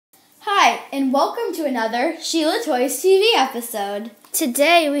Hi, and welcome to another Sheila Toys TV episode.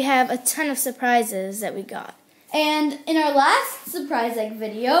 Today we have a ton of surprises that we got. And in our last surprise egg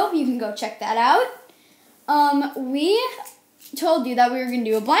video, you can go check that out, we told you that we were going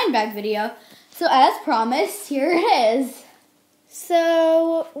to do a blind bag video. So as promised, here it is.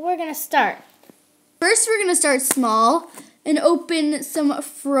 So we're going to start. First, we're going to start small and open some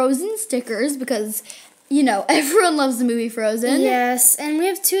Frozen stickers because, you know, everyone loves the movie Frozen. Yes, and we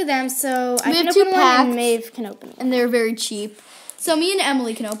have two of them, so I can have two open one packs, and Maeve can open one. And they're very cheap. So me and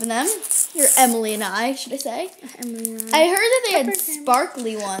Emily can open them. Or Emily and I, should I say. Emily and I heard that they had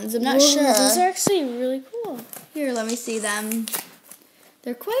sparkly ones. I'm not sure. Those are actually really cool. Here, let me see them.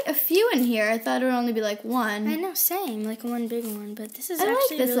 There are quite a few in here. I thought it would only be like one. I know, same, like one big one, but this is I actually like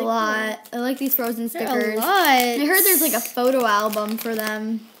this really a lot. Cool. I like these Frozen stickers. They're a lot. I heard there's like a photo album for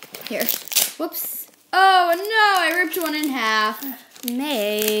them. Here. Whoops. Oh no, I ripped one in half.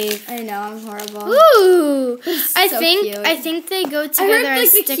 Maeve. I know, I'm horrible. Ooh! I so think cute. they go together I ripped as like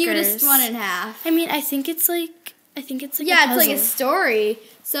stickers. the cutest one in half. I mean, I think it's like yeah, a puzzle. it's like a story.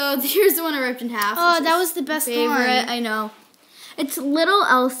 So here's the one I ripped in half. Oh, that was the best favorite. one. I know. It's little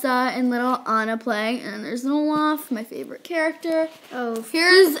Elsa and little Anna playing, and there's an Olaf, my favorite character. Oh,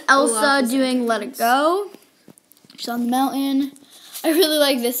 here's Elsa doing Let It Go. She's on the mountain. I really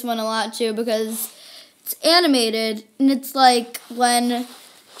like this one a lot too because it's animated, and it's like when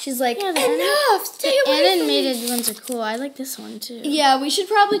she's like, enough, stay away the from me. animated ones are cool. I like this one too. Yeah, we should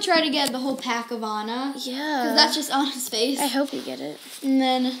probably try to get the whole pack of Anna. Yeah. Because that's just Anna's face. I hope you get it. And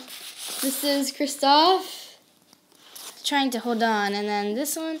then this is Kristoff. Trying to hold on, and then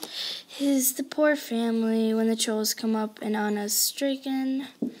this one is the poor family when the trolls come up and Anna's stricken.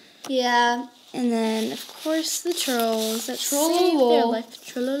 Yeah. And then, of course, the trolls that save Troll. their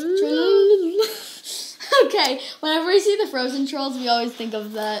life. Okay, whenever we see the Frozen trolls, we always think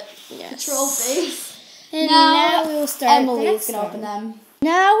of the troll face. And now we will start. Emily is going to open them.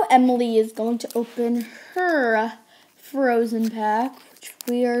 Now Emily is going to open her Frozen pack, which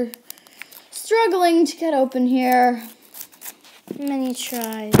we are struggling to get open here. Many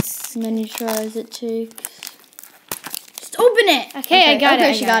tries. Many tries it takes. Just open it. Okay, I got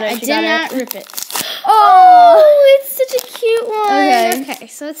it. She got it. I did not rip it. Oh, it's such a cute one. Okay,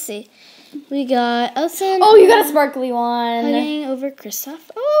 so let's see. We got Elsa. Oh, you got a sparkly one. Hugging over Kristoff.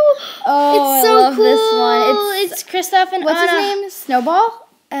 Oh, it's so I love cool. this one. It's Kristoff and what's Anna. his name? Snowball?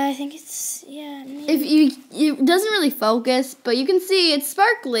 I think it's Maybe. It doesn't really focus, but you can see it's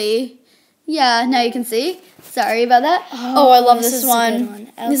sparkly. Yeah, now you can see. Sorry about that. Oh, I love this one. A good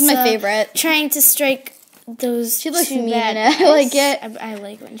one. Elsa, this is my favorite. Trying to strike those. She looks two mean in bad it. I like it. I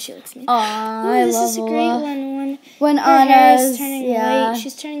like when she looks mean. Aw, I this love is a great one. When her hair is Anna's turning white,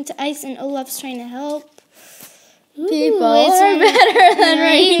 she's turning to ice, and Olaf's trying to help. People are better than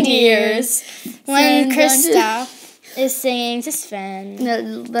reindeers. When Kristoff is singing to Sven.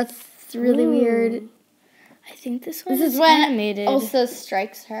 No, that's really weird. I think this one is is when animated. Elsa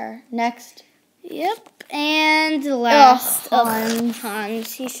strikes her. Next. Yep. And the last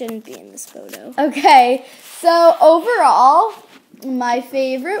Hans. He shouldn't be in this photo. Okay, so overall, my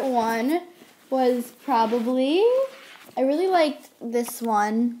favorite one was probably, I really liked this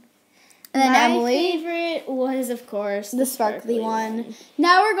one. And then Emily. My favorite was, of course, the sparkly one.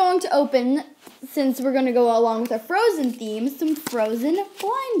 Now we're going to open, since we're going to go along with our Frozen theme, some Frozen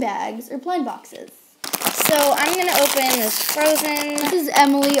blind bags, or blind boxes. So I'm going to open this Frozen. This is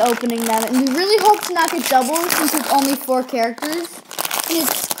Emily opening them, and we really hope to not get doubles since it's only 4 characters. And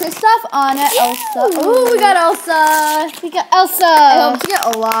it's Kristoff, Anna, Elsa. Oh, we got Elsa. We got Elsa. I hope to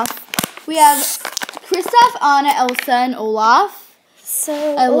get Olaf. We have Kristoff, Anna, Elsa, and Olaf. So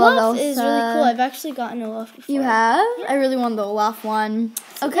I love Olaf Elsa. is really cool. I've actually gotten Olaf before. You have? Yeah. I really want the Olaf one.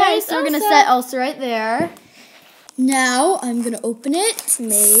 Okay, so we're going to set Elsa right there. Now I'm going to open it.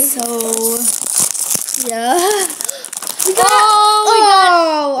 Maeve. So, yeah. We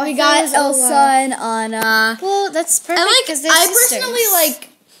got Elsa and Anna. Well, that's perfect. I personally like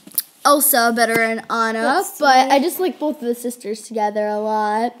Elsa better than Anna, but I just like both of the sisters together a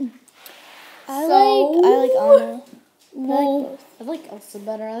lot. I like Anna. Well, I like Elsa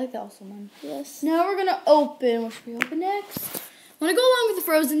better. I like the Elsa one. Yes. Now we're gonna open. What should we open next? Want to go along with the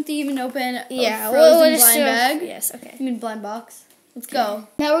Frozen theme and open a Frozen blind bag? Yes. Okay. I mean blind box. Let's go.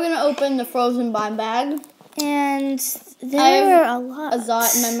 Now we're gonna open the Frozen blind bag. And there are a lot. A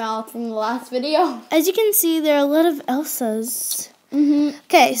Zot in my mouth from the last video. As you can see, there are a lot of Elsas.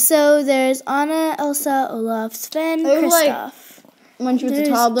 Okay, so there's Anna, Elsa, Olaf, Sven, Kristoff. When she was a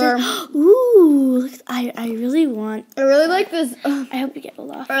toddler. Ooh, I really want. I really like this. I hope you get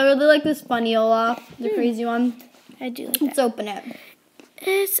Olaf. I really like this funny Olaf, the crazy one. I do like Let's open it.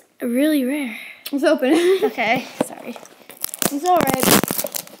 It's really rare. Let's open it. Okay, sorry. It's alright.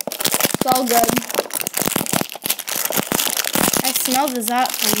 It's all good. I smell the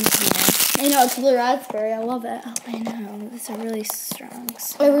Zot from here. I know, it's blue raspberry. I love it. Oh, I know. It's a really strong I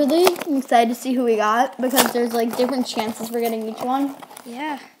smell. really am excited to see who we got because there's like different chances for getting each one.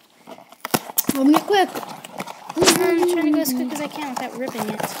 Yeah. Open it quick. I'm trying to go as quick as I can without ripping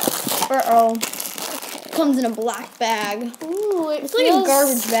it. Uh-oh. Comes in a black bag. Ooh, It's like a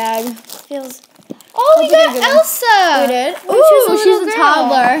garbage bag. Feels. Oh, we got Elsa! We did? Ooh, She's little a girl.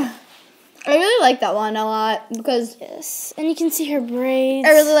 toddler. I really like that one a lot because Yes, and you can see her braids.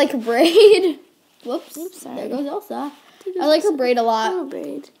 I really like her braid. Whoops. Oops, sorry. There goes Elsa. I like her braid a lot. Little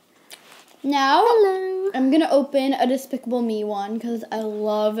braid. Now, Hello. I'm going to open a Despicable Me one because I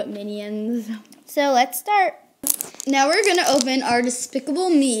love Minions. So let's start. Now we're going to open our Despicable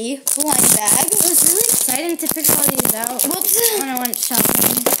Me blind bag. It was really exciting to pick all these out. Whoops. When I went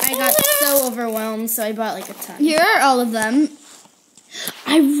shopping, I got so overwhelmed, so I bought like a ton. Here are all of them.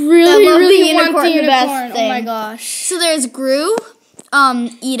 I really, love really the want unicorn, the the best unicorn. Oh thing. my gosh. So there's Gru,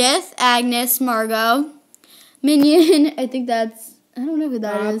 Edith, Agnes, Margot, Minion. I think that's, I don't know who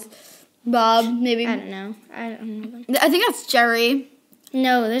that Bob. is. Bob, maybe. I don't know. I don't know them. I think that's Jerry.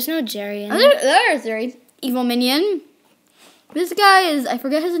 No, there's no Jerry in Oh, it. there's Jerry. Evil Minion. This guy is, I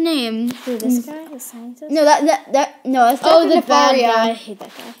forget his name. Who, this guy? The scientist? No, no, that's Oh, the Dr. bad Nefaria. guy. I hate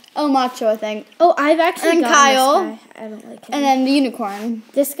that guy. Oh, Macho, I think. Oh, I've actually And gotten Kyle. this guy. I don't like him. And then the unicorn.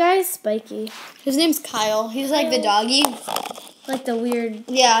 This guy's spiky. His name's Kyle. He's like the doggy. Like the weird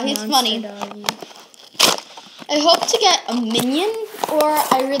Yeah, he's monster funny. doggy. I hope to get a Minion, or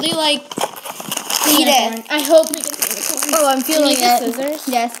I really like Edith. I hope we get the unicorn. Oh, I'm feeling Can you use it. the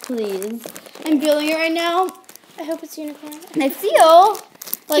scissors? Yes, please. I'm feeling it right now. I hope it's unicorn. And I feel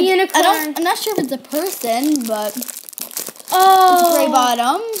like unicorn. I'm not sure if it's a person, but Oh. gray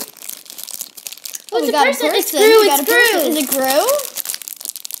bottom. Oh, it's we a got person. a person. It's Gru. We got It's a person. Gru. Is it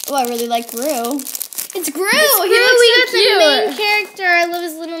Gru? Oh, I really like Gru. It's Gru. Gru, He looks we so got cute. the main character. I love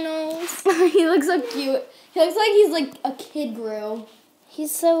his little nose. He looks so cute. He looks like he's like a kid Gru.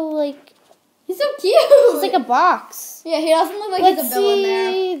 He's so like. He's so cute. He's like a box. Yeah, he doesn't look like he's a villain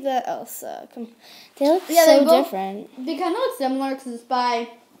there. see the Elsa. They look Yeah, so they both- different. They kind of look similar because it's by.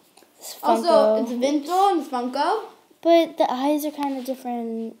 It's Also, Funko. it's Vinto and it's Funko. But the eyes are kind of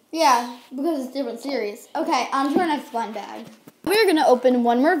different. Yeah, because it's different series. Okay, on to our next blind bag. We're gonna open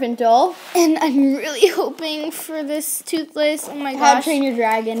one more Vinto. And I'm really hoping for this Toothless. Oh my How to gosh. Train Your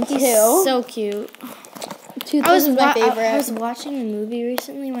Dragon 2. He's so cute. Toothless is my favorite. I was watching a movie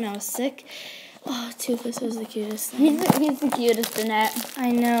recently when I was sick. Oh, Toothless was the cutest thing. He's the cutest in it.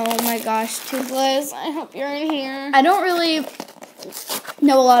 I know. Oh my gosh, Toothless. I hope you're in here. I don't really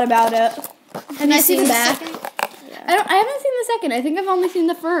know a lot about it. Have you seen the the back? second? I haven't seen the second. I think I've only seen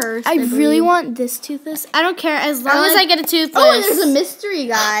the first. I believe. really want this Toothless. I don't care as long as I get a Toothless. Oh, and there's a mystery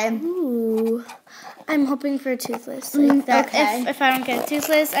guy. Ooh. I'm hoping for a Toothless. Like that. Okay. If I don't get a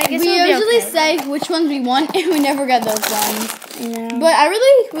Toothless, I guess We it'll be usually okay. say which ones we want, and we never get those ones. Yeah. But I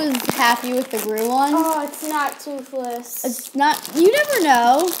really was happy with the Gru one. Oh, it's not Toothless. It's not. You never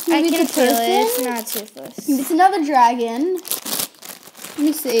know. I Maybe can it's a feel person. it. It's not Toothless. Maybe it's another dragon. Let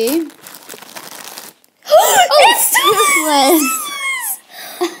me see. It's Toothless.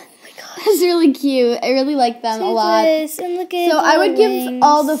 That's really cute. I really like them a lot. Toothless. And look at So I would give wings.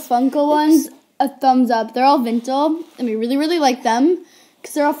 all the Funko ones a thumbs up. They're all Vinto, and we really, really like them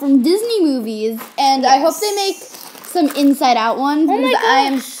because they're all from Disney movies. And I hope they make some Inside Out ones Oh my because I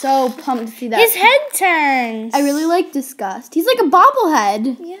am gosh. so pumped to see that. His head turns. I really like Disgust. He's like a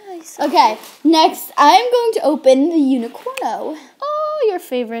bobblehead. Yeah, he's so Okay, next I'm going to open the Unicorno. Oh, your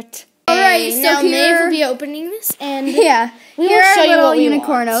favorite. All right, so now Maeve here- will be opening this, and Yeah, we here will are show you little what we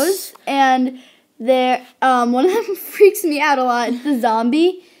Unicornos, and they're one of them freaks me out a lot. It's the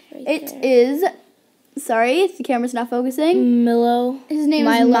zombie. It is. Sorry, if the camera's not focusing. Milo. His name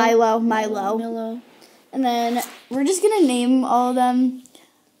is Milo. Milo. And then we're just gonna name all of them.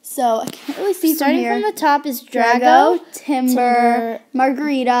 So I can't really see Starting from here. from the top is Drago, Drago, Timber,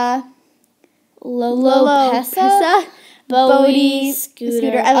 Margarita, Lolo, Pessa, Bodhi,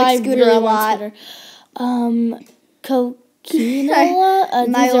 Scooter. I like Scooter really a want lot. Scooter. Coquinola. These are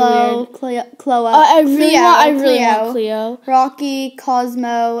Milo, weird. Chloe. I really want Cleo, Cleo. Rocky,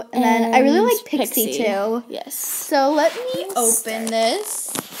 Cosmo, and then I really And like Pixie too. Yes. So let me open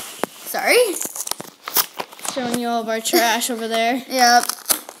this. Sorry. Showing you all of our trash over there. Yep.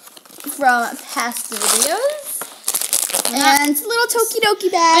 From past videos. And it's a little Tokidoki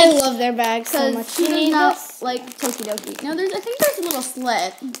bag. I love their bags so much. He You does need not this? like Tokidoki. No, I think there's a little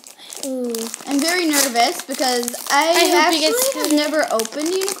slit. Ooh. I'm very nervous because I hope he actually gets have good. never opened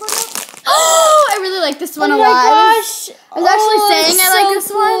a unicorn milk. Oh, I really like this one a lot. Gosh. I was actually saying it's I like so this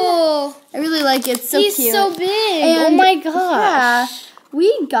cool. one. I really like it. It's so He's cute. so big. And oh my gosh. Yeah, we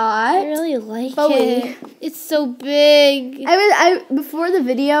I got really like Bowie. it. It's so big. I before the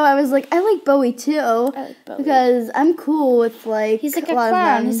video I was like, I like Bowie too. I like Bowie. Because I'm cool with like He's like a a lot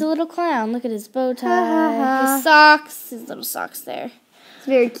clown. of them. He's a little clown. Look at his bow tie. ha. His socks. His little socks there. It's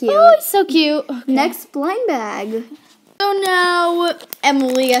very cute. Oh, he's so cute. Okay. Next blind bag. So now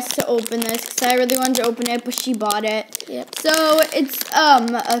Emily has to open this because I really wanted to open it, but she bought it. Yep. So it's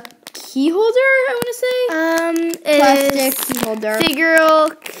a key holder, I want to say. Plastic key holder.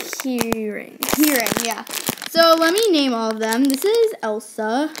 Figural key ring. Key ring, yeah. So let me name all of them. This is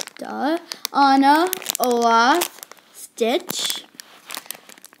Elsa, Anna, Olaf, Stitch,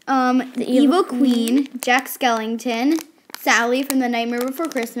 the Evil Queen, Jack Skellington, Sally from The Nightmare Before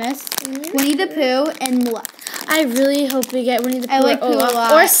Christmas, Winnie the Pooh, and Maleficent. I really hope we get Winnie the Pooh I like Pooh a Olaf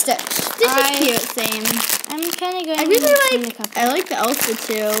lot. or Stitch. Stitch is cute, same. I'm kind of going. I really like. I like the Elsa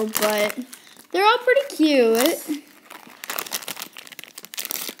too, but they're all pretty cute.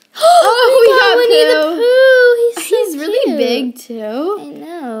 Oh, we got Winnie the Pooh. He's really big too. I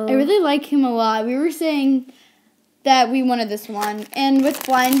know. I really like him a lot. We were saying that we wanted this one, and with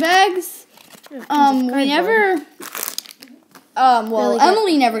blind bags, we never. Well, Really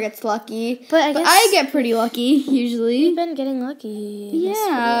Emily never gets lucky, but but I get pretty lucky usually. We've been getting lucky.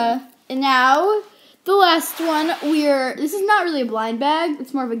 Yeah. And now the last one. This is not really a blind bag.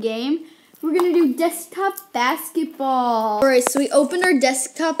 It's more of a game. We're gonna do desktop basketball. All right. So we opened our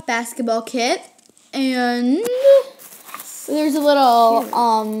desktop basketball kit, and there's a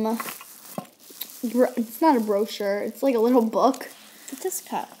little it's not a brochure. It's like a little book. It's this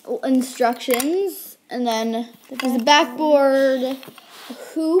cup. Instructions, and then there's a backboard, a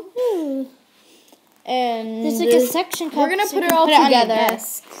hoop, and There's like a section cup. we're gonna so put you it can all put it on your together.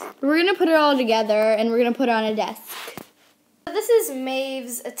 desk. We're gonna put it all together, and we're gonna put it on a desk. This is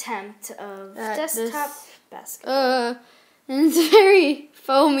Maeve's attempt of desktop basketball. And it's very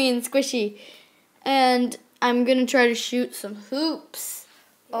foamy and squishy, and I'm gonna try to shoot some hoops.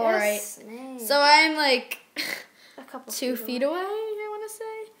 All right. Maeve. So I'm like a couple 2 feet away. I want to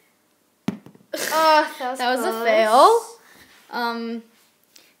say. Oh, That was a fail.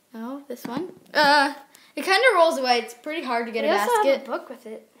 Oh, this one. It kind of rolls away. It's pretty hard to get a You also basket. have a book with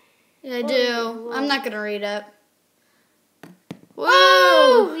it. Yeah, I Whoa, do. whoa. I'm not gonna read it. Whoa!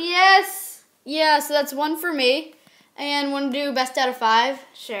 Whoa! Yes. Yeah. So that's 1 for me, and want to do best out of 5.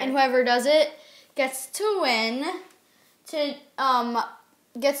 Sure. And whoever does it gets to win.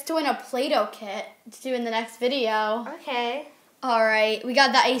 Gets to win a Play-Doh kit to do in the next video. Okay. All right, we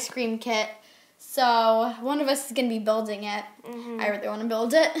got the ice cream kit, so one of us is gonna be building it. I really want to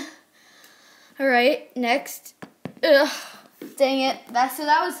build it. All right, next. Ugh, dang it. That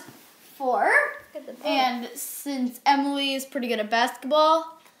was 4. And since Emily is pretty good at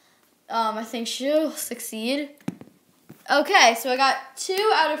basketball, I think she'll succeed. Okay, so I got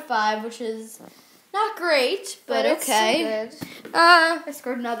 2 out of 5, which is not great, but okay. It's so good. I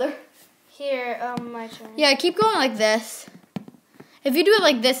scored another. Here, my turn. Yeah, keep going like this. If you do it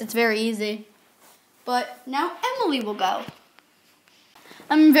like this, it's very easy. But now Emily will go.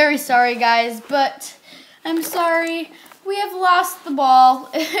 I'm very sorry, guys, but I'm sorry. We have lost the ball.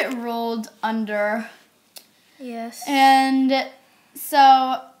 It rolled under. Yes. And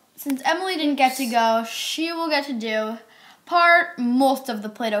so, since Emily didn't get to go, she will get to do most of the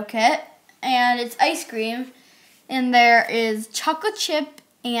Play-Doh kit. And it's ice cream. And there is chocolate chip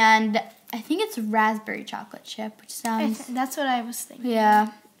and I think it's raspberry chocolate chip, which sounds... That's what I was thinking.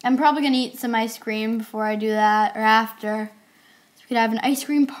 Yeah. I'm probably going to eat some ice cream before I do that, or after. So we could have an ice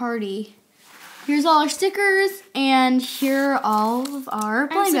cream party. Here's all our stickers, and here are all of our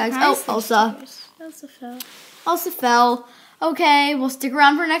blind bags. Oh, Elsa. Elsa fell. Elsa fell. Okay, we'll stick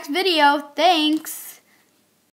around for the next video. Thanks.